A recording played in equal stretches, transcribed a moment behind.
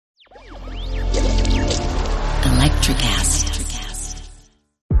NutriCast.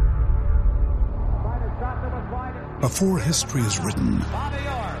 Before history is written,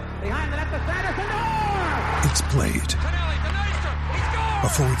 it's played.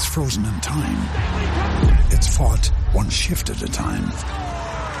 Before it's frozen in time, it's fought one shift at a time.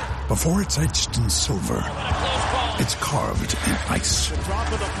 Before it's etched in silver, it's carved in ice.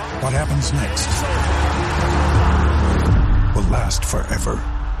 What happens next will last forever.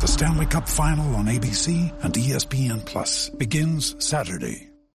 The Stanley Cup Final on ABC and ESPN Plus begins Saturday.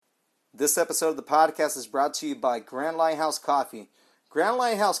 This episode of the podcast is brought to you by Grand Lighthouse Coffee. Grand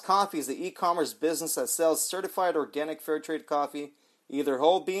Lighthouse Coffee is the e-commerce business that sells certified organic fair trade coffee, either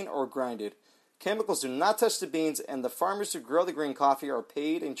whole bean or grinded. Chemicals do not touch the beans, and the farmers who grow the green coffee are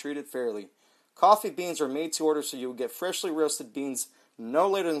paid and treated fairly. Coffee beans are made to order, so you will get freshly roasted beans no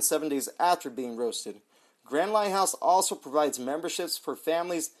later than 7 days after being roasted. Grand Lighthouse also provides memberships for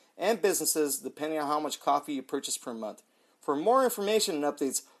families and businesses depending on how much coffee you purchase per month. For more information and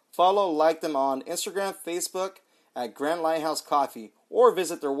updates, follow, like them on Instagram, Facebook at Grand Lighthouse Coffee, or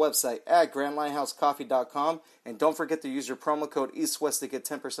visit their website at grandlighthousecoffee.com, and don't forget to use your promo code EastWest to get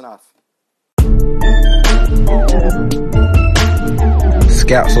 10% off.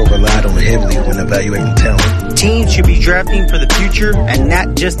 Scouts are relied on heavily when evaluating talent. Teams should be drafting for the future and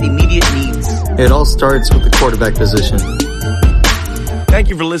not just immediate needs. It all starts with the quarterback position. Thank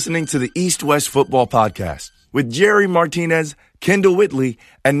you for listening to the East West Football Podcast with Jerry Martinez, Kendall Whitley,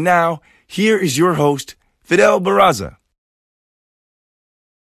 and now, here is your host, Fidel Barraza.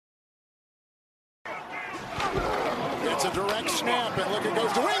 It's a direct snap, and look, it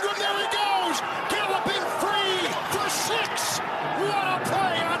goes to Ingram. There he goes! Galloping free for 6. What a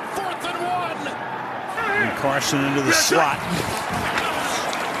play on 4th and 1! And Carson into the slot.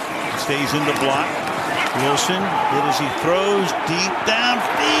 Stays in the block. Wilson, good as he throws deep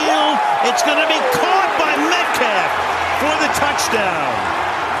downfield. It's going to be caught by Metcalf for the touchdown.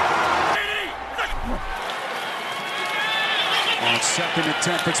 On second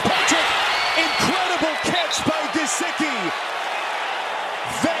attempt, Fitzpatrick. Incredible catch by Gesicki.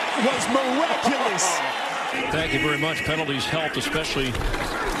 That was miraculous. Thank you very much. Penalties helped, especially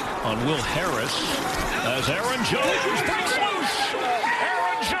on Will Harris. As Aaron Jones breaks loose.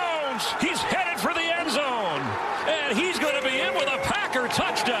 Aaron Jones, he's headed for the end zone. And he's going to be in with a Packer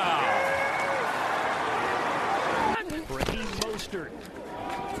touchdown. Raheem Mostert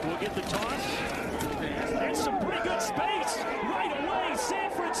will get the toss. There's some pretty good space right away.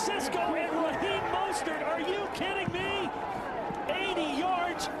 San Francisco and Raheem Mostert. Are you kidding me? 80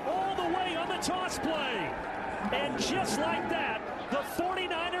 yards all the way on the toss play. And just like that, the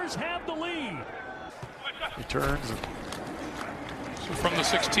 49ers have the lead. He turns from the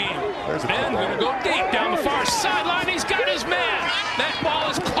 16. Ben going to go deep down the far sideline. He's got his man. That ball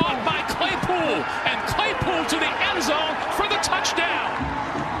is caught by Claypool. And Claypool to the end zone for the touchdown.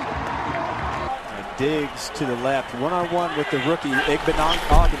 And Diggs to the left. One-on-one with the rookie,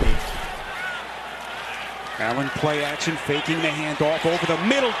 Igbenogany. Allen play action, faking the handoff over the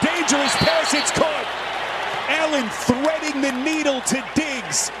middle. Dangerous pass, it's caught. Allen threading the needle to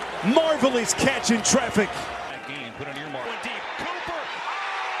Diggs. Marvelous catch in traffic. Put an earmark. Deep. Cooper.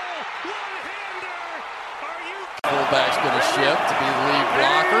 Oh, one-hander. Are you? Fullback's going to shift to be the lead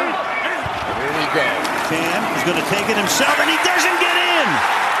blocker. Here we go. Cam is going to take it himself, and he doesn't get in.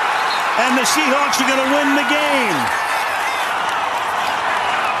 And the Seahawks are going to win the game.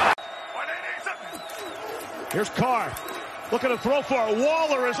 Here's Carr. Looking to throw for it.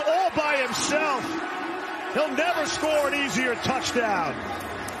 Waller is all by himself. He'll never score an easier touchdown.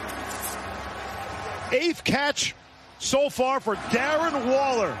 8th catch so far for Darren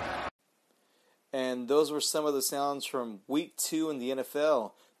Waller. And those were some of the sounds from Week 2 in the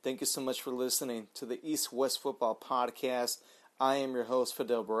NFL. Thank you so much for listening to the East West Football Podcast. I am your host,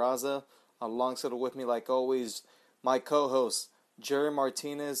 Fidel Barraza. Alongside with me, like always, my co-hosts, Jerry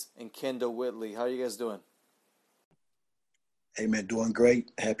Martinez and Kendall Whitley. How are you guys doing? Hey, man, doing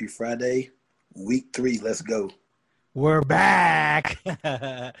great. Happy Friday. Week 3, let's go. We're back.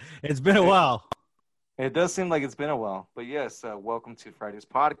 It's been a while. It does seem like it's been a while. But yes, welcome to Friday's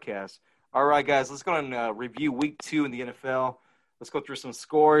podcast. All right, guys, let's go and review Week 2 in the NFL. Let's go through some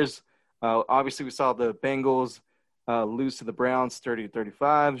scores. Obviously, we saw the Bengals lose to the Browns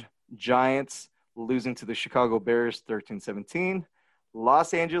 30-35. Giants losing to the Chicago Bears 13-17.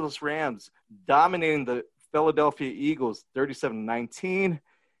 Los Angeles Rams dominating the Philadelphia Eagles 37-19.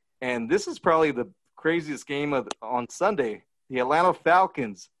 And this is probably the craziest game on Sunday. The Atlanta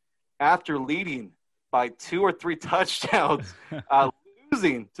Falcons, after leading by 2 or 3 touchdowns,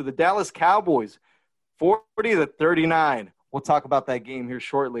 losing to the Dallas Cowboys 40-39. We'll talk about that game here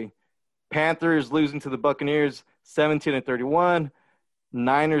shortly. Panthers losing to the Buccaneers 17-31.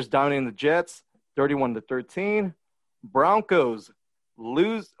 Niners dominating the Jets 31-13. Broncos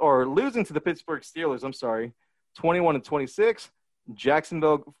losing to the Pittsburgh Steelers, 21-26.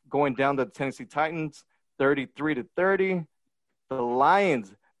 Jacksonville going down to the Tennessee Titans 33-30. The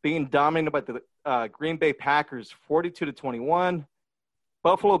Lions being dominated by the Green Bay Packers 42-21.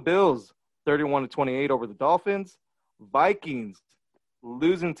 Buffalo Bills 31-28 over the Dolphins. Vikings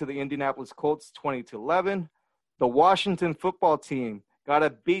losing to the Indianapolis Colts 20-11. The Washington football team got a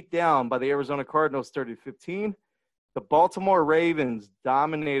beat down by the Arizona Cardinals 30-15. The Baltimore Ravens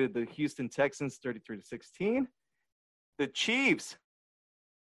dominated the Houston Texans 33-16. The Chiefs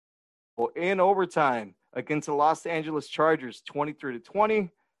in overtime against the Los Angeles Chargers 23-20.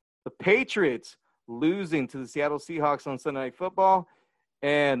 The Patriots losing to the Seattle Seahawks on Sunday Night Football.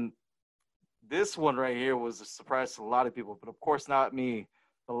 And this one right here was a surprise to a lot of people, but of course not me.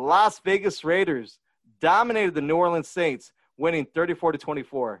 The Las Vegas Raiders dominated the New Orleans Saints, winning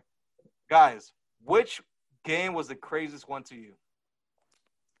 34-24. Guys, which game was the craziest one to you?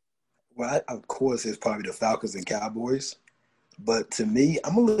 Well, of course, it's probably the Falcons and Cowboys. But to me,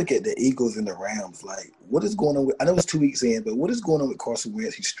 I'm going to look at the Eagles and the Rams. Like, what is going on with – I know it's 2 weeks in, but what is going on with Carson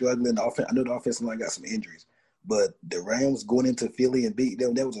Wentz? He's struggling. I know the offensive line got some injuries. But the Rams going into Philly and beat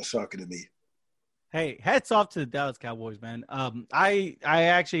them, that was a shocker to me. Hey, hats off to the Dallas Cowboys, man. I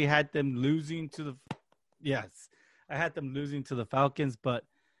actually had them losing to the – yes. I had them losing to the Falcons, but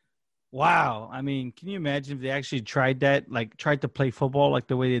wow. I mean, can you imagine if they actually tried that, like tried to play football like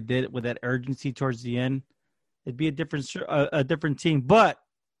the way they did with that urgency towards the end? It'd be a different team. But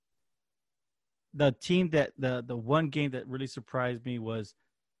the team that the one game that really surprised me was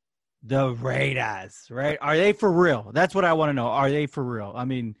the Raiders, right? Are they for real? That's what I want to know. Are they for real? I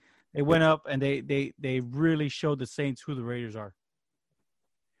mean, they went up and they really showed the Saints who the Raiders are.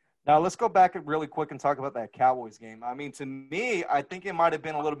 Now, let's go back really quick and talk about that Cowboys game. I mean, to me, I think it might have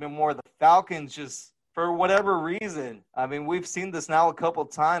been a little bit more the Falcons just for whatever reason. I mean, we've seen this now a couple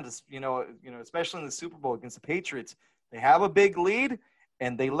of times, you know, especially in the Super Bowl against the Patriots. They have a big lead,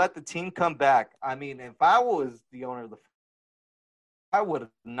 and they let the team come back. I mean, if I was the owner of the – I would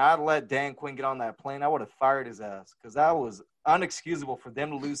have not let Dan Quinn get on that plane. I would have fired his ass because that was unexcusable for them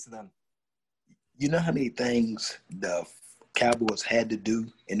to lose to them. You know how many things the Cowboys had to do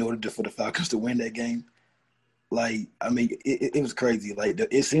in order for the Falcons to win that game? Like, I mean, it was crazy. Like,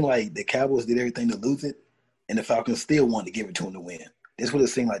 it seemed like the Cowboys did everything to lose it, and the Falcons still wanted to give it to them to win. That's what it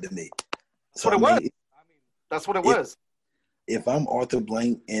seemed like to me. That's what it was. I mean, that's what it was. If I'm Arthur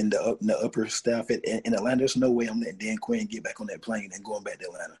Blank and the upper staff in Atlanta, there's no way I'm letting Dan Quinn get back on that plane and going back to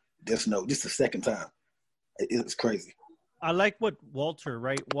Atlanta. Just the second time. It's crazy. I like what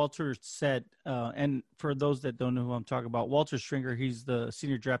Walter said, and for those that don't know who I'm talking about, Walter Stringer, he's the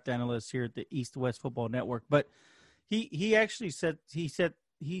senior draft analyst here at the East West Football Network. But he actually said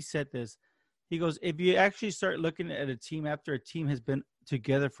this. He goes, if you actually start looking at a team after a team has been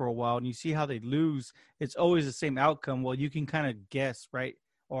together for a while and you see how they lose, it's always the same outcome. Well, you can kind of guess, right?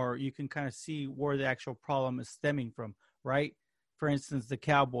 Or you can kind of see where the actual problem is stemming from, right? For instance, the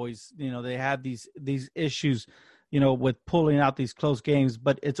Cowboys, they have these issues, with pulling out these close games,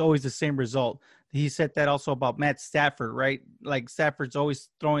 but it's always the same result. He said that also about Matt Stafford, right? Like Stafford's always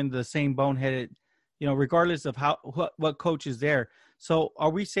throwing the same boneheaded, regardless of what coach is there. So are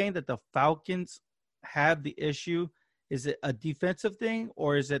we saying that the Falcons have the issue? Is it a defensive thing,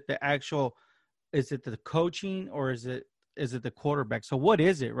 or is it the coaching, or is it the quarterback? So what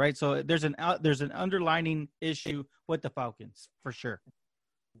is it, right? So there's an underlining issue with the Falcons for sure.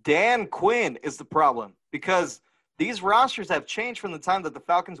 Dan Quinn is the problem because these rosters have changed from the time that the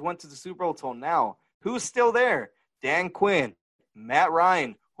Falcons went to the Super Bowl till now. Who's still there? Dan Quinn, Matt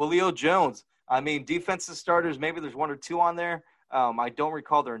Ryan, Julio Jones. I mean, defensive starters, maybe there's one or two on there. I don't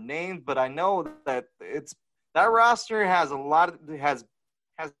recall their names, but I know that that roster has had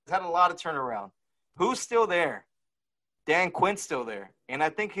a lot of turnaround. Who's still there? Dan Quinn's still there, and I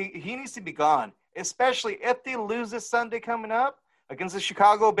think he needs to be gone, especially if they lose this Sunday coming up against the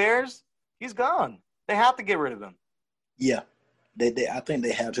Chicago Bears. He's gone. They have to get rid of him. Yeah, I think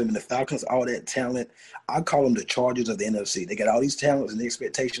they have to. I mean, the Falcons, all that talent. I call them the Chargers of the NFC. They got all these talents and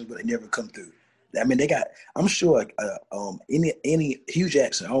expectations, but they never come through. I mean, they got. I'm sure any Hugh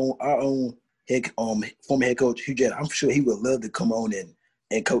Jackson, our own former head coach Hugh Jackson. I'm sure he would love to come on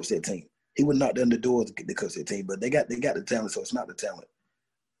and coach that team. He would knock down the doors to coach that team, but they got the talent, so it's not the talent.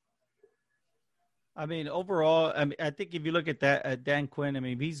 I mean, overall, I think if you look at that, at Dan Quinn, I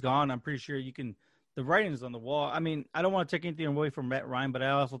mean, if he's gone, I'm pretty sure you can. The writing is on the wall. I mean, I don't want to take anything away from Matt Ryan, but I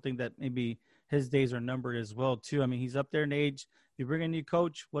also think that maybe his days are numbered as well too. I mean, he's up there in age. You bring a new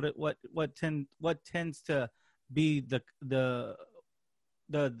coach. What tends to be the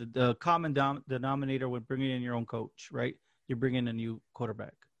common denominator when bringing in your own coach, right? You bring in a new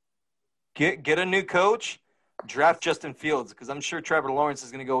quarterback. Get a new coach, draft Justin Fields, because I'm sure Trevor Lawrence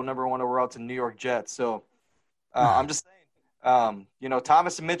is going to go number 1 overall to New York Jets. So I'm just saying,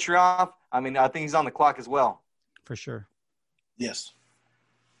 Thomas Dimitroff, I think he's on the clock as well. For sure. Yes.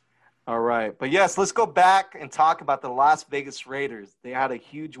 All right. But, yes, let's go back and talk about the Las Vegas Raiders. They had a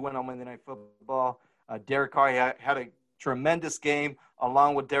huge win on Monday Night Football. Derek Carr had a tremendous game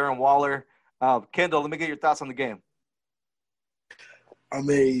along with Darren Waller. Kendall, let me get your thoughts on the game.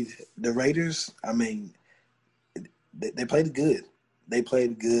 The Raiders, they played good. They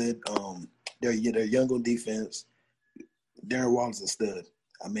played good. They're young on defense. Darren Waller's a stud.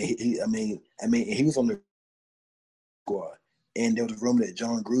 He was on the squad. And there was a rumor that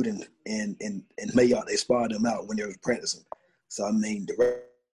John Gruden and Mayock, they sparred them out when they were practicing. So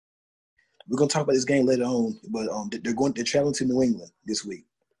we're gonna talk about this game later on, but they're traveling to New England this week.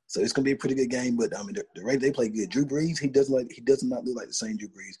 So it's gonna be a pretty good game. But the Raiders, they play good. Drew Brees, he does not look like the same Drew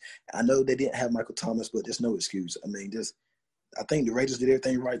Brees. I know they didn't have Michael Thomas, but there's no excuse. I think the Raiders did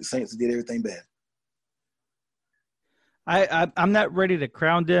everything right. The Saints did everything bad. I'm not ready to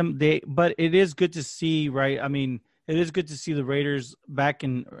crown them. But it is good to see, right? It is good to see the Raiders back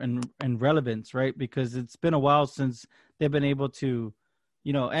in relevance, right? Because it's been a while since they've been able to,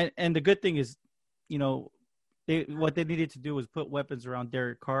 and the good thing is, what they needed to do was put weapons around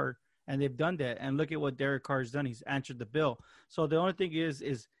Derek Carr, and they've done that. And look at what Derek Carr's done. He's answered the bill. So the only thing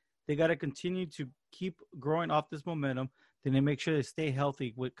is they got to continue to keep growing off this momentum. Then they make sure they stay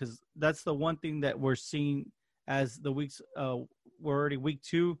healthy, because that's the one thing that we're seeing as the weeks. We're already week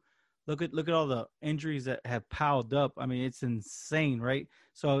 2. Look at all the injuries that have piled up. It's insane, right?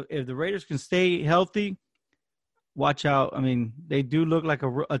 So if the Raiders can stay healthy, watch out. They do look like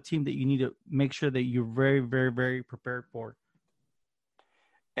a team that you need to make sure that you're very, very, very prepared for.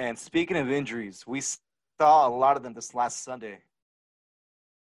 And speaking of injuries, we saw a lot of them this last Sunday.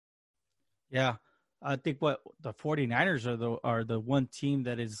 Yeah, I think the 49ers are the one team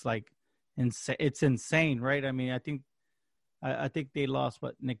that is like insane. It's insane, right? I think they lost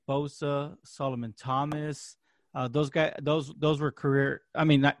Nick Bosa, Solomon Thomas. Those guys, those were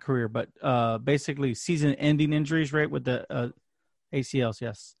not career, but basically season-ending injuries, right? With the ACLs,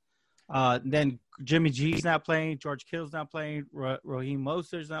 yes. Then Jimmy G's not playing, George Kittle's not playing, Raheem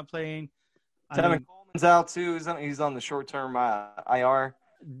Mostert's not playing. Tevin Coleman's out too. He's on the short-term IR.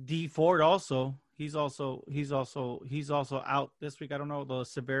 D Ford also. He's also out this week. I don't know the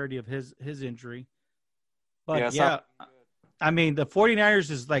severity of his injury, but yeah. The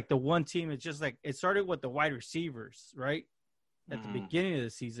 49ers is like the one team. It's just like it started with the wide receivers, right? At the beginning of the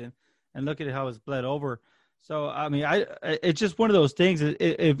season, and look at how it's bled over. So, it's just one of those things.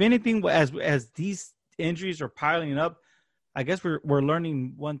 If anything, as these injuries are piling up, I guess we're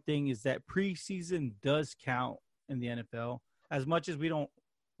learning one thing is that preseason does count in the NFL. As much as we don't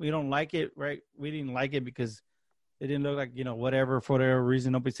like it, right? We didn't like it because it didn't look like, whatever, for whatever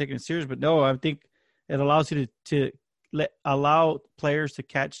reason, nobody's taking it serious. But no, I think it allows you to allow players to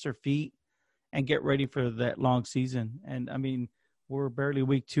catch their feet and get ready for that long season. And we're barely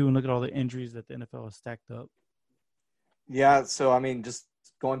week 2 and look at all the injuries that the NFL has stacked up. Yeah. So, just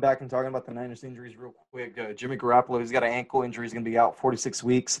going back and talking about the Niners injuries real quick, Jimmy Garoppolo, he's got an ankle injury. He's going to be out 46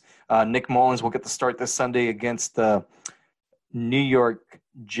 weeks. Nick Mullins will get the start this Sunday against the New York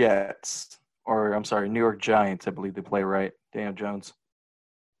Giants. I believe they play, right? Daniel Jones.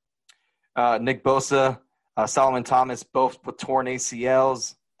 Nick Bosa, Solomon Thomas, both with torn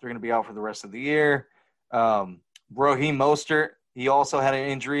ACLs. They're going to be out for the rest of the year. Raheem Mostert, he also had an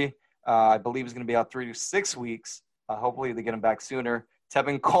injury. I believe he's going to be out 3 to 6 weeks. Hopefully they get him back sooner.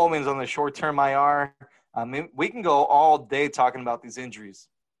 Tevin Coleman's on the short-term IR. We can go all day talking about these injuries.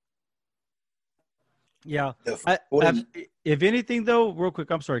 Yeah. If anything, though, real quick,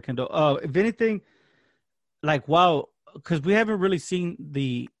 I'm sorry, Kendall. If anything, wow, because we haven't really seen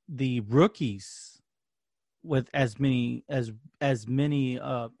the rookies with as many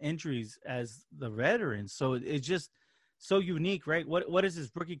injuries as the veterans. So it's just so unique, right? What has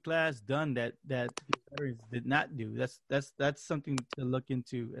this rookie class done that the veterans did not do? That's something to look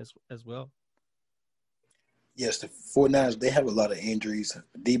into as well. Yes, the 49ers, they have a lot of injuries.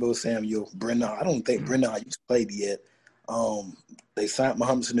 Deebo Samuel, Brennan. I don't think Brennan used to play yet. They signed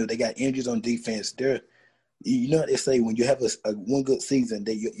Mohamed Sanu. They got injuries on defense. You know what they say, when you have a one good season,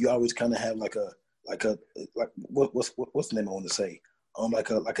 that you always kind of have what's the name I want to say?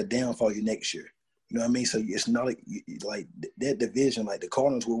 Like a downfall you next year. You know what I mean? So it's not like that division. Like the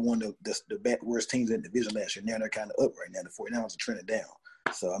Cardinals were one of the worst teams in the division last year. Now they're kind of up right now. The 49ers are trending down.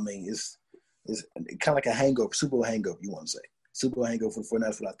 So I mean, it's kind of like a hangover, Super Bowl hangover. You want to say Super Bowl hangover for the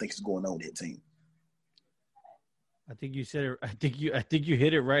 49ers? What I think is going on with that team. I think you said it. I think you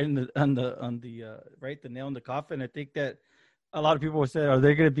hit it right on the right the nail in the coffin. I think that a lot of people said, are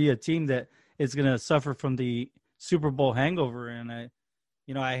they going to be a team that is going to suffer from the Super Bowl hangover? And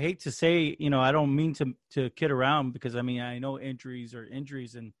I hate to say, I don't mean to kid around, because I mean, I know injuries are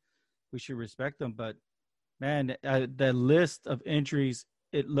injuries and we should respect them, but man, the list of injuries,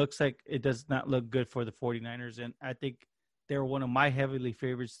 it looks like it does not look good for the 49ers. And I think they're one of my heavily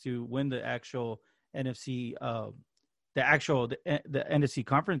favorites to win the actual NFC, the NFC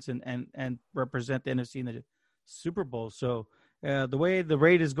conference and represent the NFC in the Super Bowl. So the way the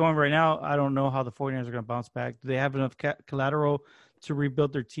rate is going right now, I don't know how the 49ers are going to bounce back. Do they have enough collateral to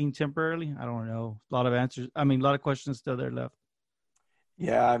rebuild their team temporarily? I don't know. A lot of questions still there left.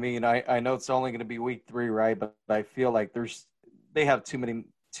 Yeah, I mean, I know it's only going to be week 3, right? But I feel like they have too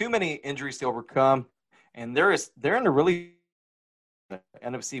many injuries to overcome, and they're in a really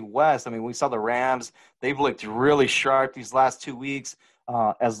NFC West. I mean, we saw the Rams; they've looked really sharp these last 2 weeks.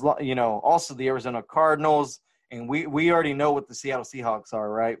 Also the Arizona Cardinals, and we already know what the Seattle Seahawks are,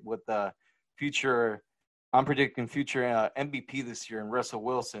 right? With the future, I'm predicting future MVP this year, and Russell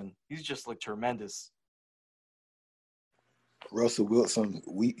Wilson. He's just looked tremendous. Russell Wilson,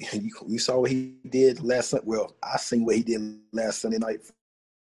 we saw what he did last Sunday. Well, I seen what he did last Sunday night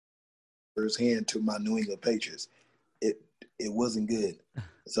firsthand to my New England Patriots. It wasn't good.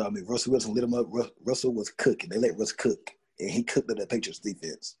 So, I mean, Russell Wilson lit him up. Russell was cooking. They let Russ cook, and he cooked up the Patriots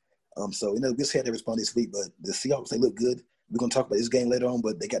defense. So, we'll see how they respond this week. But the Seahawks, they look good. We're going to talk about this game later on,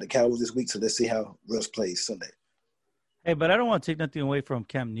 but they got the Cowboys this week, so let's see how Russ plays Sunday. Hey, but I don't want to take nothing away from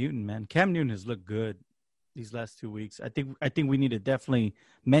Cam Newton, man. Cam Newton has looked good these last 2 weeks. I think we need to definitely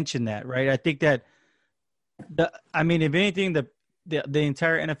mention that, right? I think that if anything, the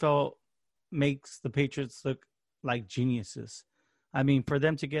entire NFL makes the Patriots look like geniuses. I mean, for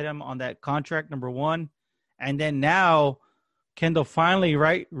them to get him on that contract, number one, and then now Kendall finally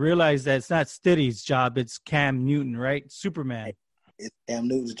realized that it's not Stiddy's job, it's Cam Newton, right? Superman. It's Cam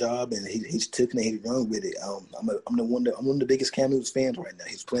Newton's job, and he's taking it. He run with it. I'm one of the biggest Cam Newton fans right now.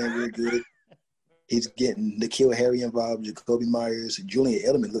 He's playing really good. He's getting N'Keal Harry involved, Jacoby Myers, Julian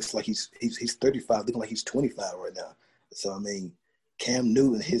Edelman looks like he's 35, looking like he's 25 right now. So I mean, Cam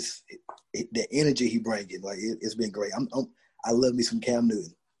Newton, the energy he brings, like it's been great. I love me some Cam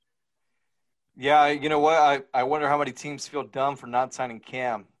Newton. Yeah, you know what? I wonder how many teams feel dumb for not signing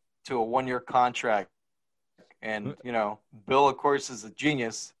Cam to a 1-year contract. And Bill, of course, is a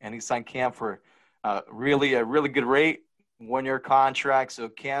genius, and he signed Cam for a really good rate, 1-year contract. So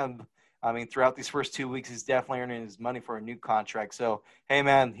Cam, I mean, throughout these first 2 weeks, he's definitely earning his money for a new contract. So, hey,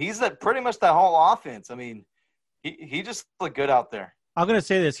 man, he's pretty much that whole offense. I mean, he just looked good out there. I'm going to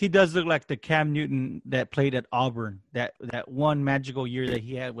say this. He does look like the Cam Newton that played at Auburn, that one magical year that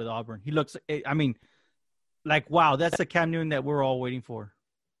he had with Auburn. He looks, I mean, like, wow, that's the Cam Newton that we're all waiting for.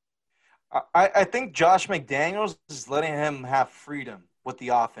 I think Josh McDaniels is letting him have freedom with the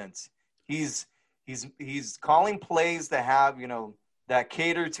offense. He's calling plays that have, that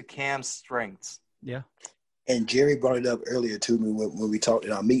cater to Cam's strengths. Yeah. And Jerry brought it up earlier to me when we talked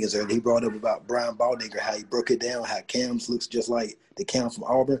in our meetings earlier. He brought up about Brian Baldinger, how he broke it down, how Cam's looks just like the Cam from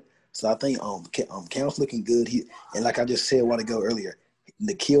Auburn. So I think Cam's looking good. And like I just said a while ago earlier,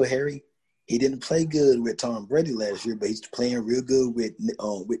 N'Keal Harry, he didn't play good with Tom Brady last year, but he's playing real good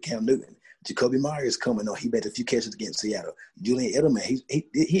with Cam Newton. Jacoby Myers coming on. He made a few catches against Seattle. Julian Edelman,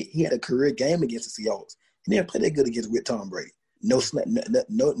 he had a career game against the Seahawks. He never played that good with Tom Brady.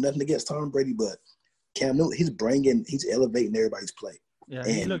 Nothing against Tom Brady, but Cam Newton, he's elevating everybody's play. Yeah,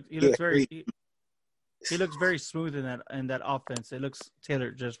 he looks very smooth in that offense. It looks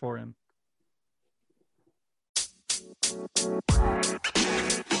tailored just for him.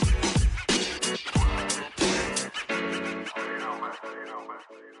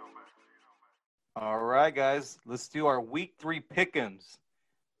 All right, guys, let's do our week 3 pick'ems.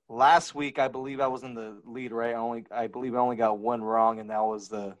 Last week, I believe I was in the lead, right? I believe I only got one wrong, and that was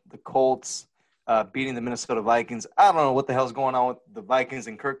the Colts beating the Minnesota Vikings. I don't know what the hell's going on with the Vikings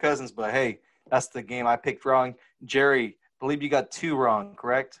and Kirk Cousins, but hey, that's the game I picked wrong. Jerry, I believe you got 2 wrong,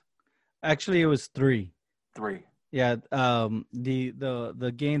 correct? Actually, it was 3. 3. Yeah.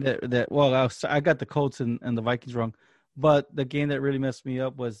 The game I got the Colts and the Vikings wrong, but the game that really messed me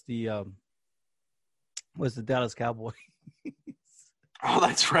up was the Dallas Cowboys. Oh,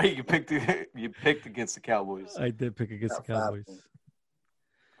 that's right. You picked against the Cowboys. I did pick against the Cowboys.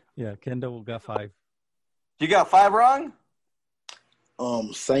 Yeah, Kendall got 5. You got 5 wrong?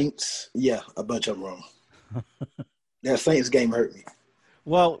 Saints. Yeah, a bunch of them wrong. That Saints game hurt me.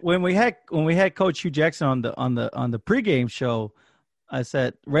 Well, when we had Coach Hugh Jackson on the pregame show, I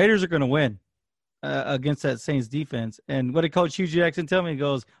said Raiders are going to win against that Saints defense. And what did Coach Hugh Jackson tell me? He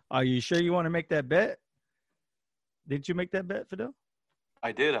goes, "Are you sure you want to make that bet?" Did you make that bet, Fidel?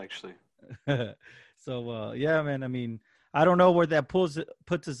 I did, actually. So yeah, man. I mean, I don't know where that puts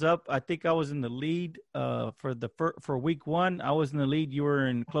us up. I think I was in the lead for week 1. I was in the lead. You were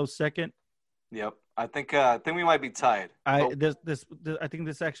in close second. Yep. I think we might be tied. I think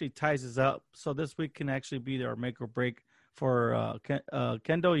this actually ties us up. So this week can actually be our make or break for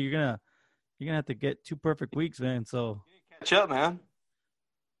Kendall. You're gonna have to get 2 perfect weeks, man. So catch up, man.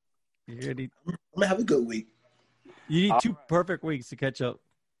 I'm gonna have a good week. You need 2 perfect weeks to catch up.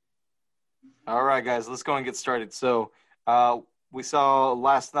 All right, guys, let's go and get started. So we saw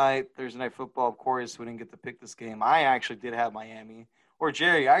last night, Thursday Night Football, of course. We didn't get to pick this game. I actually did have Miami. Or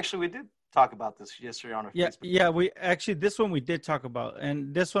Jerry, we did talk about this yesterday on our Facebook. Yeah, this one we did talk about.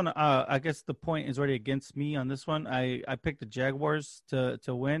 And this one, I guess the point is already against me on this one. I picked the Jaguars to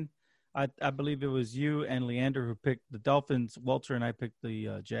win. I believe it was you and Leander who picked the Dolphins. Walter and I picked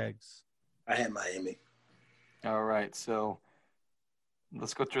the Jags. I had Miami. All right, so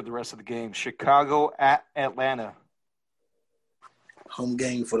let's go through the rest of the game. Chicago at Atlanta. Home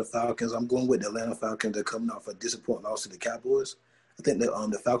game for the Falcons. I'm going with the Atlanta Falcons. They're coming off a disappointing loss to the Cowboys. I think that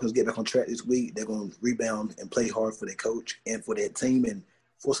the Falcons get back on track this week. They're going to rebound and play hard for their coach and for their team and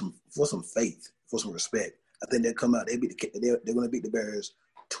for some faith, for some respect. I think they'll come out. They're going to beat the Bears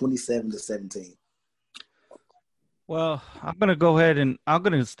 27-17. Well, I'm going to go ahead and I'm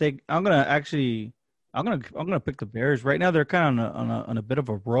going to pick the Bears. Right now they're kind of on a bit of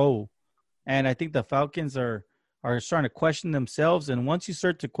a roll. And I think the Falcons are starting to question themselves. And once you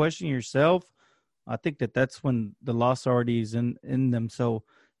start to question yourself, I think that's when the loss already is in them. So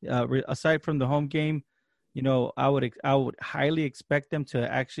aside from the home game, I would highly expect them to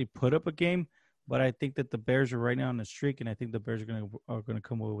actually put up a game. But I think that the Bears are right now on a streak, and I think the Bears are going to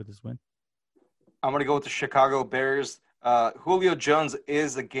come away with this win. I'm going to go with the Chicago Bears. Julio Jones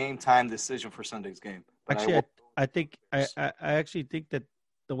is a game-time decision for Sunday's game. Actually, I actually think that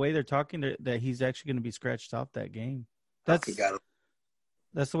the way they're talking, that he's actually going to be scratched off that game. That's the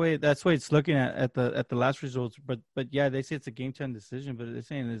way it's looking at the last results. But yeah, they say it's a game-time decision, but they're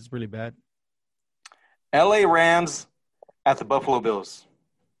saying it's really bad. L.A. Rams at the Buffalo Bills.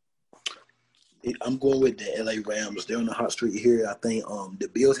 I'm going with the L.A. Rams. They're on the hot streak here. I think the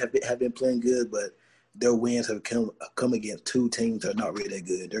Bills have been playing good, but their wins have come against 2 teams that are not really that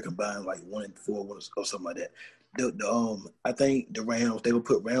good. They're combined like 1-4 or something like that. I think the Rams, they will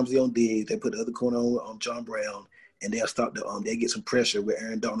put Ramsey on Diggs. They put the other corner on John Brown, and they'll stop they get some pressure with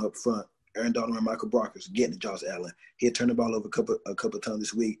Aaron Donald up front. Aaron Donald and Michael Brockers getting to Josh Allen. He'll turn the ball over a couple of times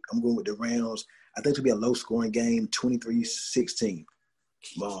this week. I'm going with the Rams. I think it'll be a low-scoring game, 23-16.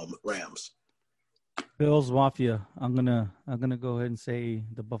 Rams. Bills Mafia. I'm gonna go ahead and say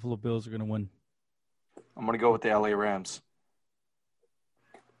the Buffalo Bills are gonna win. I'm gonna go with the LA Rams.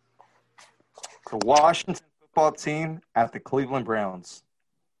 The Washington football team at the Cleveland Browns.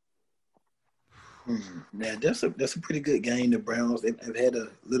 Yeah, that's a pretty good game. The Browns, they've had a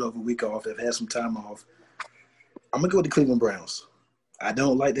little over a week off. They've had some time off. I'm gonna go with the Cleveland Browns. I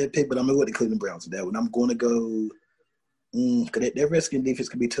don't like that pick, but I'm gonna go with the Cleveland Browns with that one. I'm going to go. Because their Redskins defense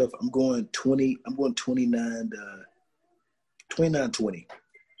can be tough. I'm going 29-20.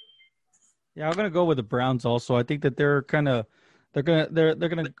 Yeah, I'm gonna go with the Browns also. I think that they're gonna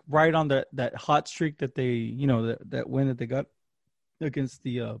ride on that hot streak that they that win that they got against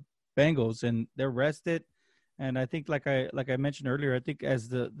the Bengals, and they're rested. And I think like I mentioned earlier, I think as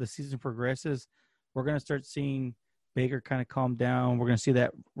the season progresses, we're gonna start seeing Baker kind of calm down. We're gonna see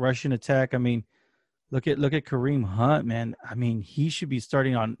that rushing attack. I mean, look at Kareem Hunt, man. I mean, he should be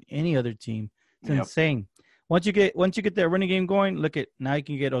starting on any other team. It's insane. Once you get that running game going, now you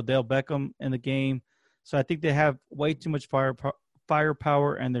can get Odell Beckham in the game. So I think they have way too much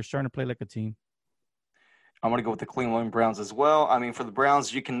firepower, and they're starting to play like a team. I'm going to go with the Cleveland Browns as well. I mean, for the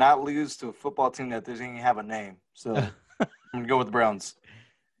Browns, you cannot lose to a football team that doesn't even have a name. So I'm going to go with the Browns.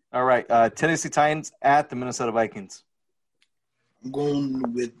 All right, Tennessee Titans at the Minnesota Vikings. I'm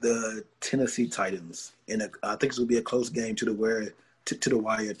going with the Tennessee Titans, and I think this will be a close game to the wire,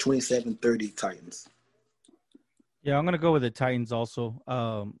 27-30 Titans. Yeah, I'm gonna go with the Titans also.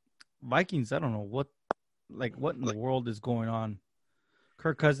 Vikings, I don't know what in the world is going on.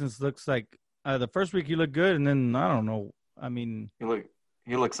 Kirk Cousins looks like the first week he looked good, and then I don't know. I mean,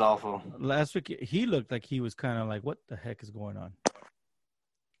 he looks awful. Last week he looked like he was kind of like, what the heck is going on?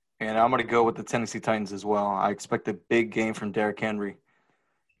 And I'm going to go with the Tennessee Titans as well. I expect a big game from Derrick Henry.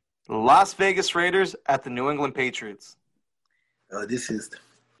 Las Vegas Raiders at the New England Patriots. I'm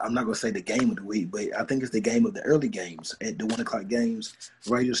not going to say the game of the week, but I think it's the game of the early games. At the 1 o'clock games,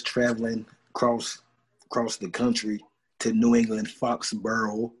 Raiders traveling across the country to New England,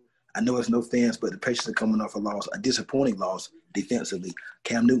 Foxborough. I know it's no fans, but the Patriots are coming off a disappointing loss defensively.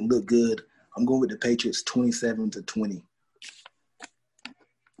 Cam Newton looked good. I'm going with the Patriots 27-20.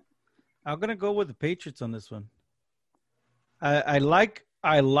 I'm gonna go with the Patriots on this one. I like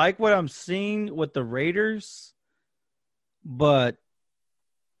what I'm seeing with the Raiders, but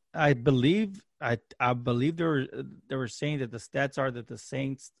I believe they were saying that the stats are that the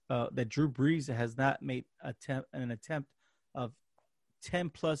Saints that Drew Brees has not made an attempt of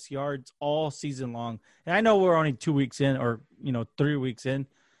 10 plus yards all season long. And I know we're only 2 weeks in, or 3 weeks in,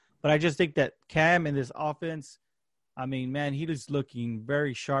 but I just think that Cam in this offense, I mean, man, he is looking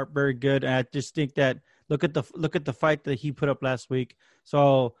very sharp, very good. And I just think that look at the fight that he put up last week.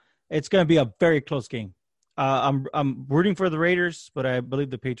 So it's going to be a very close game. I'm rooting for the Raiders, but I believe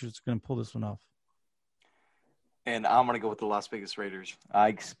the Patriots are going to pull this one off. And I'm going to go with the Las Vegas Raiders. I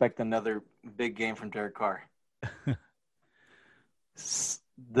expect another big game from Derek Carr.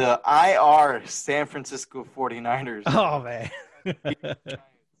 The IR San Francisco 49ers. Oh, man.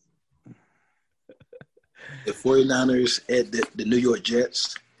 The 49ers at the New York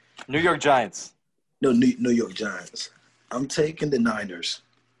Jets. New York Giants. No, New York Giants. I'm taking the Niners.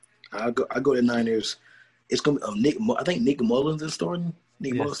 I go to Niners. It's going to be I think Nick Mullins is starting.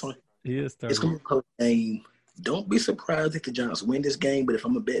 Mullins. He is starting. It's going to be a close game. Don't be surprised if the Giants win this game, but if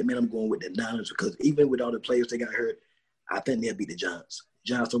I'm a bet man, I'm going with the Niners because even with all the players that got hurt, I think they'll beat the Giants.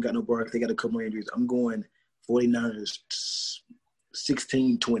 Giants don't got no Barkley. They got a couple more injuries. I'm going 49ers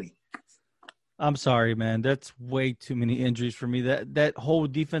 16-20. I'm sorry, man. That's way too many injuries for me. That whole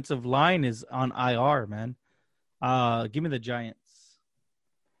defensive line is on IR, man. Give me the Giants.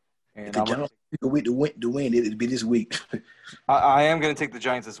 And the Giants to win, it'd be this week. I am going to take the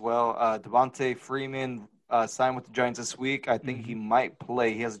Giants as well. Devontae Freeman signed with the Giants this week. I think he might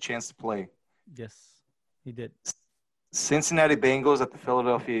play. He has a chance to play. Yes, he did. Cincinnati Bengals at the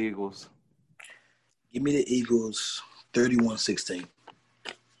Philadelphia Eagles. Give me the Eagles 31-16.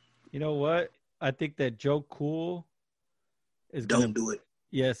 You know what? I think that Joe Cool is going to do it.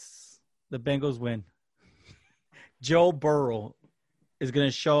 Yes, the Bengals win. Joe Burrow is going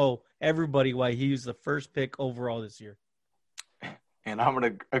to show everybody why he was the first pick overall this year. And I'm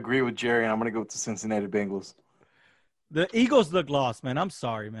going to agree with Jerry, and I'm going to go with the Cincinnati Bengals. The Eagles look lost, man. I'm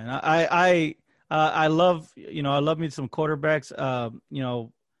sorry, man. I love me some quarterbacks.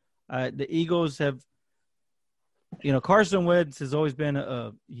 The Eagles have, Carson Wentz has always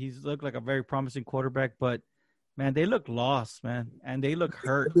been he's looked like a very promising quarterback, but man, they look lost, man, and they look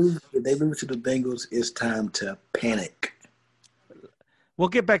hurt. If they lose to the Bengals, it's time to panic. We'll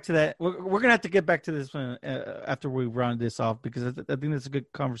get back to that. We're going to have to get back to this one after we round this off because I think that's a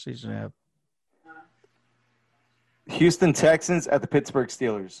good conversation to have. Houston Texans at the Pittsburgh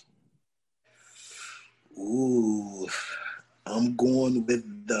Steelers. Ooh, I'm going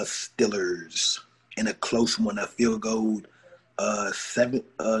with the Steelers in a close one, a field goal. I'm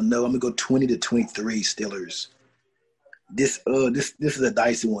gonna go 20-23 Steelers. This is a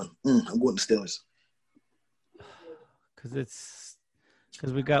dicey one. I'm going to Steelers.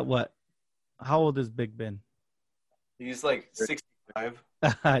 Because we got what? How old is Big Ben? He's like 65.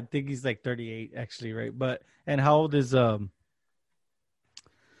 I think he's like 38, actually, right? And how old is Deshaun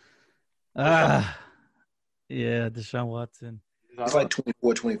Watson? It's like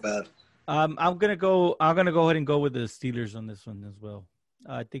 24, 25. I'm gonna go ahead and go with the Steelers on this one as well.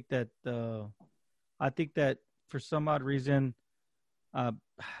 I think that for some odd reason,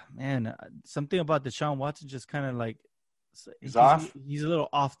 something about Deshaun Watson just kind of like he's off. He's a little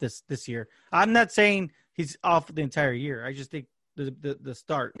off this year. I'm not saying he's off the entire year. I just think the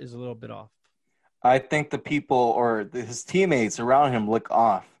start is a little bit off. I think the people or his teammates around him look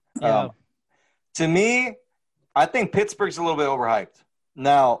off. Yeah. To me, I think Pittsburgh's a little bit overhyped.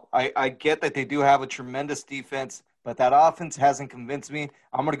 Now, I get that they do have a tremendous defense, but that offense hasn't convinced me.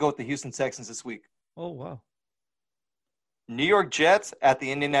 I'm going to go with the Houston Texans this week. Oh, wow. New York Jets at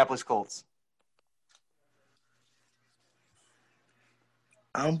the Indianapolis Colts.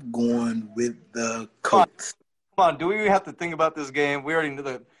 I'm going with the Colts. Come on, do we have to think about this game? We already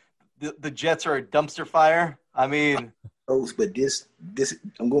know the Jets are a dumpster fire. I mean, Colts, but this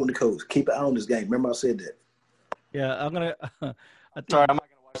I'm going to Colts. Keep an eye on this game. Remember I said that. Yeah, I'm gonna. Sorry, I'm not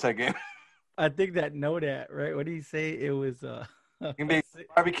gonna watch that game. I think that right? What did he say? It was it can be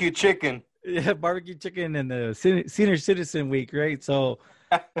barbecue chicken. Yeah, barbecue chicken and the senior citizen week, right? So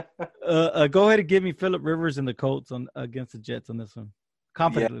Go ahead and give me Phillip Rivers and the Colts against the Jets on this one.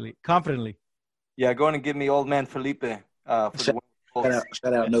 Confidently. Yeah, go ahead and give me old man Felipe. Shout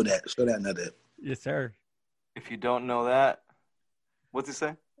out, know that. Yes, sir. If you don't know that, what's he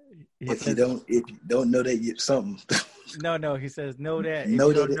say? If you don't know that, you're something. No. He says know that.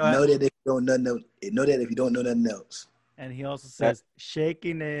 Know that if you don't know nothing else. And he also says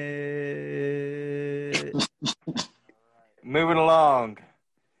shaking it. Moving along,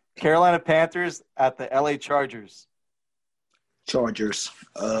 Carolina Panthers at the LA Chargers.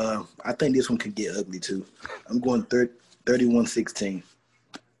 I think this one could get ugly too. I'm going 31-16.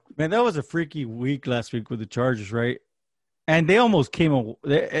 Man, that was a freaky week last week with the Chargers, right? And they almost came away.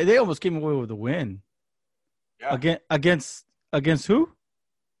 They almost came away with a win. Yeah. Against who?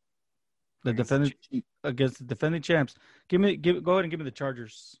 Against the defending champs. Go ahead and give me the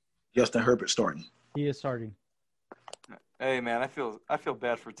Chargers. Justin Herbert starting. He is starting. Hey man, I feel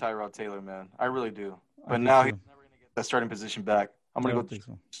bad for Tyrod Taylor, man. I really do. But now he's never gonna get that starting position back. I'm gonna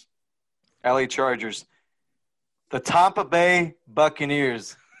go LA Chargers. The Tampa Bay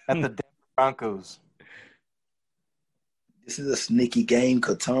Buccaneers at the Denver Broncos. This is a sneaky game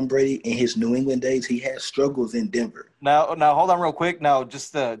because Tom Brady in his New England days, he had struggles in Denver. Now hold on real quick. Now,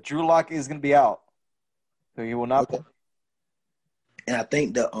 just Drew Lock is going to be out, so he will not play. And I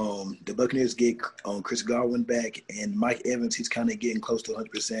think the Buccaneers get Chris Godwin back, and Mike Evans, he's kind of getting close to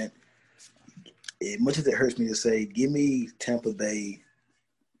 100%. As much as it hurts me to say, give me Tampa Bay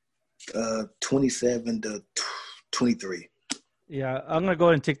 27-23. Yeah, I'm going to go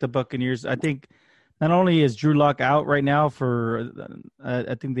ahead and take the Buccaneers. I think not only is Drew Lock out right now for,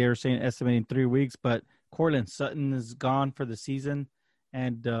 I think they were estimating 3 weeks, but Cortland Sutton is gone for the season.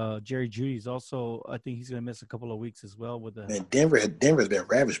 And Jerry Jeudy's also, I think he's going to miss a couple of weeks as well. Man, Denver's been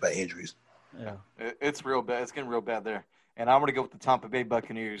ravaged by injuries. Yeah. It's real bad. It's getting real bad there. And I'm going to go with the Tampa Bay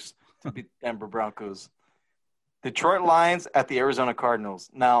Buccaneers to beat the Denver Broncos. Detroit Lions at the Arizona Cardinals.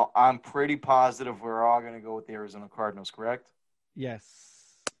 Now, I'm pretty positive we're all going to go with the Arizona Cardinals, correct?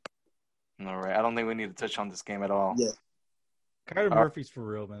 Yes. All right. I don't think we need to touch on this game at all. Yeah. Kyler Murphy's for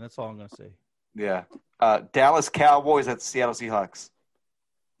real, man. That's all I'm going to say. Yeah. Dallas Cowboys at the Seattle Seahawks.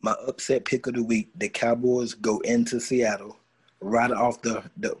 My upset pick of the week: the Cowboys go into Seattle, riding off the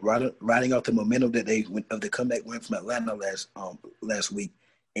momentum that of the comeback win from Atlanta last week,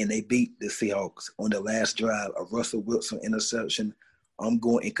 and they beat the Seahawks on the last drive. A Russell Wilson interception. I'm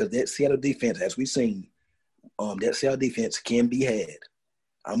going because that Seattle defense, as we've seen, that Seattle defense can be had.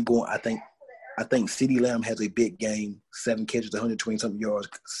 I'm going. I think CeeDee Lamb has a big game. 7 catches, 120-something yards,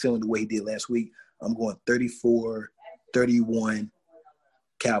 similar to the way he did last week. I'm going 34-31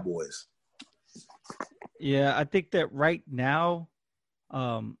 Cowboys. Yeah, I think that right now,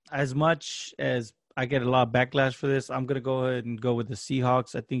 as much as I get a lot of backlash for this, I'm going to go ahead and go with the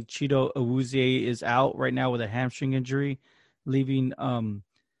Seahawks. I think Chido Awuzie is out right now with a hamstring injury, leaving Trevon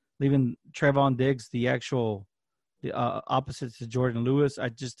Diggs, the opposite to Jordan Lewis. I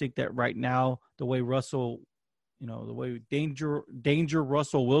just think that right now, the way Russell, the way Danger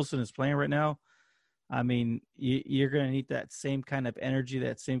Russell Wilson is playing right now, I mean, you're going to need that same kind of energy,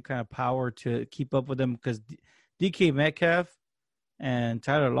 that same kind of power to keep up with them because DK Metcalf and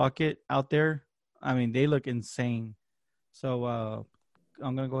Tyler Lockett out there, I mean, they look insane. So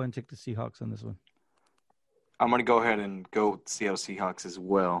I'm going to go ahead and take the Seahawks on this one. I'm going to go ahead and go with Seattle Seahawks as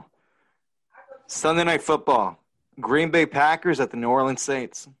well. Sunday Night Football. Green Bay Packers at the New Orleans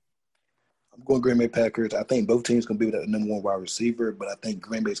Saints. I'm going Green Bay Packers. I think both teams going to be with the number one wide receiver, but I think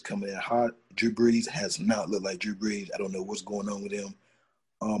Green Bay's coming in hot. Drew Brees has not looked like Drew Brees. I don't know what's going on with him.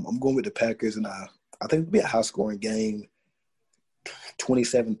 I'm going with the Packers, and I think it'll be a high-scoring game,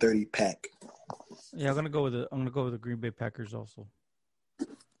 27-30 Pack. Yeah, I'm going to go with the Green Bay Packers also.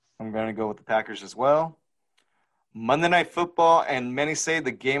 I'm going to go with the Packers as well. Monday Night Football, and many say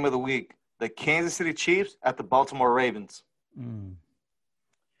the game of the week. The Kansas City Chiefs at the Baltimore Ravens.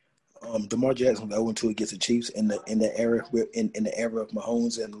 Lamar Jackson 0-2 against the Chiefs in the era of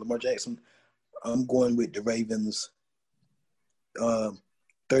Mahomes and Lamar Jackson. I'm going with the Ravens.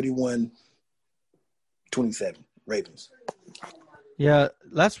 31-27 Ravens. Yeah,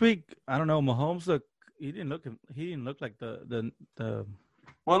 last week I don't know. Mahomes he didn't look like the.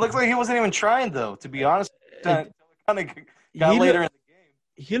 Well, it looks like he wasn't even trying though. To be honest, kind of got later in the game.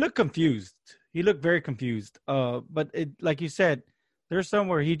 He looked confused. He looked very confused. But like you said, there's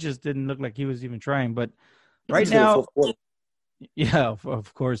somewhere he just didn't look like he was even trying. But right now, yeah,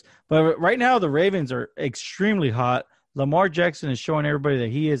 of course. But right now, the Ravens are extremely hot. Lamar Jackson is showing everybody that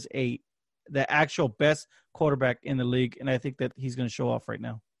he is the actual best quarterback in the league, and I think that he's going to show off right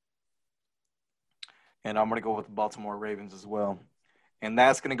now. And I'm going to go with the Baltimore Ravens as well. And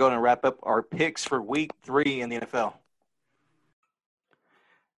that's going to go and wrap up our picks for Week 3 in the NFL.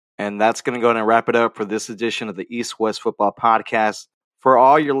 And that's going to go and wrap it up for this edition of the East West Football Podcast. For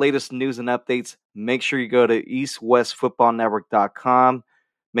all your latest news and updates, make sure you go to eastwestfootballnetwork.com.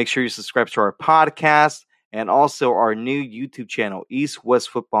 Make sure you subscribe to our podcast and also our new YouTube channel,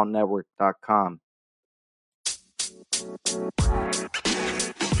 eastwestfootballnetwork.com.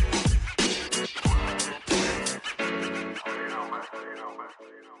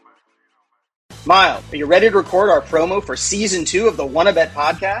 Miles, are you ready to record our promo for Season 2 of the Wannabet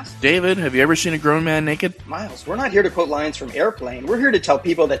podcast? David, have you ever seen a grown man naked? Miles, we're not here to quote lines from Airplane. We're here to tell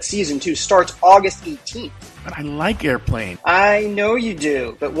people that Season 2 starts August 18th. But I like Airplane. I know you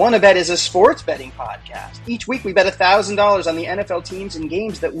do, but Wannabet is a sports betting podcast. Each week we bet $1,000 on the NFL teams and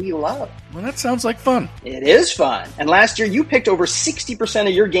games that we love. Well, that sounds like fun. It is fun. And last year you picked over 60%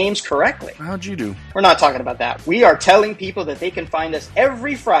 of your games correctly. How'd you do? We're not talking about that. We are telling people that they can find us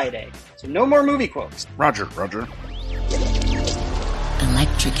every Friday. So no more movie quotes. Roger.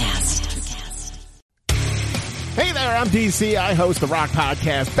 Electricast. Hey there, I'm DC. I host the Rock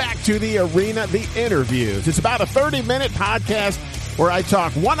Podcast, Back to the Arena, The Interviews. It's about a 30-minute podcast where I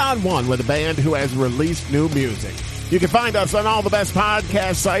talk one-on-one with a band who has released new music. You can find us on all the best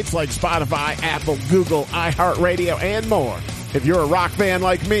podcast sites like Spotify, Apple, Google, iHeartRadio, and more. If you're a rock fan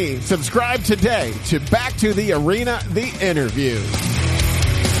like me, subscribe today to Back to the Arena, The Interviews.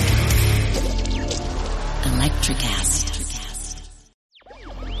 Electricast.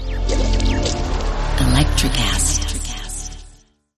 Electricast.